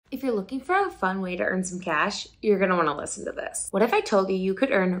If you're looking for a fun way to earn some cash, you're gonna wanna listen to this. What if I told you you could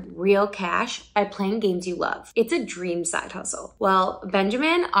earn real cash by playing games you love? It's a dream side hustle. Well,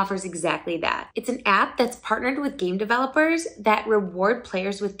 Benjamin offers exactly that. It's an app that's partnered with game developers that reward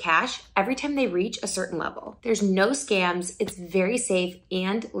players with cash every time they reach a certain level. There's no scams, it's very safe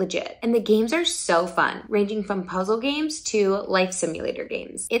and legit. And the games are so fun, ranging from puzzle games to life simulator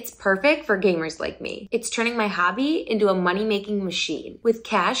games. It's perfect for gamers like me. It's turning my hobby into a money-making machine. With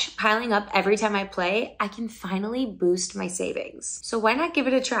cash piling up every time I play, I can finally boost my savings. So why not give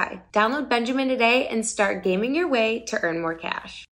it a try? Download Benjamin today and start gaming your way to earn more cash.